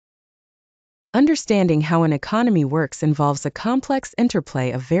Understanding how an economy works involves a complex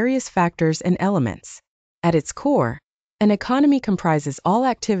interplay of various factors and elements. At its core, an economy comprises all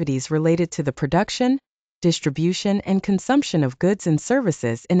activities related to the production, distribution, and consumption of goods and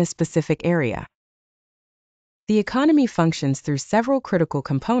services in a specific area. The economy functions through several critical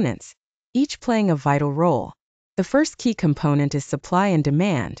components, each playing a vital role. The first key component is supply and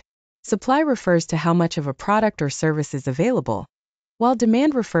demand. Supply refers to how much of a product or service is available, while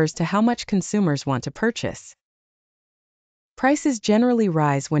demand refers to how much consumers want to purchase. Prices generally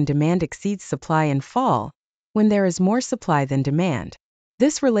rise when demand exceeds supply and fall when there is more supply than demand.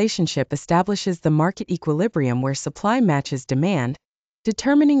 This relationship establishes the market equilibrium where supply matches demand,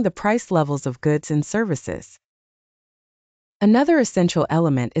 determining the price levels of goods and services. Another essential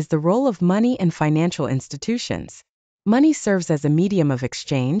element is the role of money and financial institutions. Money serves as a medium of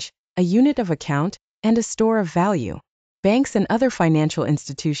exchange, a unit of account, and a store of value. Banks and other financial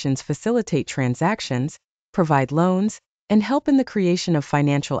institutions facilitate transactions, provide loans, and help in the creation of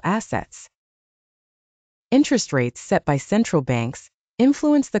financial assets. Interest rates set by central banks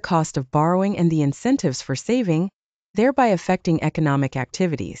influence the cost of borrowing and the incentives for saving, thereby affecting economic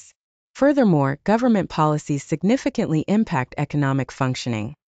activities. Furthermore, government policies significantly impact economic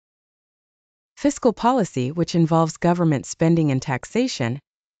functioning. Fiscal policy, which involves government spending and taxation,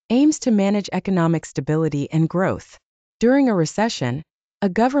 aims to manage economic stability and growth. During a recession, a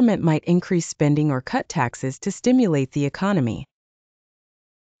government might increase spending or cut taxes to stimulate the economy.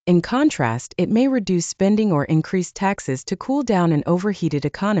 In contrast, it may reduce spending or increase taxes to cool down an overheated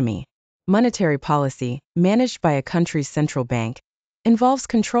economy. Monetary policy, managed by a country's central bank, involves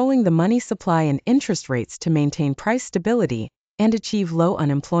controlling the money supply and interest rates to maintain price stability and achieve low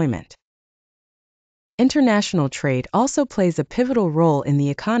unemployment. International trade also plays a pivotal role in the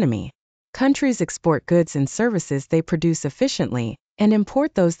economy. Countries export goods and services they produce efficiently, and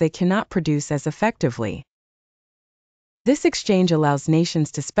import those they cannot produce as effectively. This exchange allows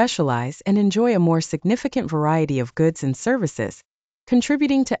nations to specialize and enjoy a more significant variety of goods and services,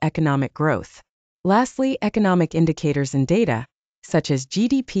 contributing to economic growth. Lastly, economic indicators and data, such as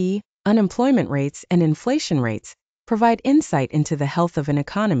GDP, unemployment rates, and inflation rates, provide insight into the health of an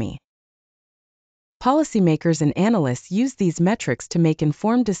economy. Policymakers and analysts use these metrics to make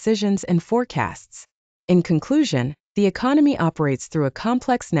informed decisions and forecasts. In conclusion, the economy operates through a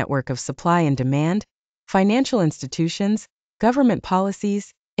complex network of supply and demand, financial institutions, government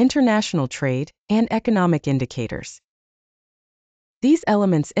policies, international trade, and economic indicators. These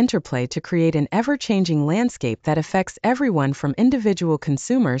elements interplay to create an ever-changing landscape that affects everyone from individual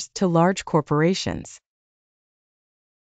consumers to large corporations.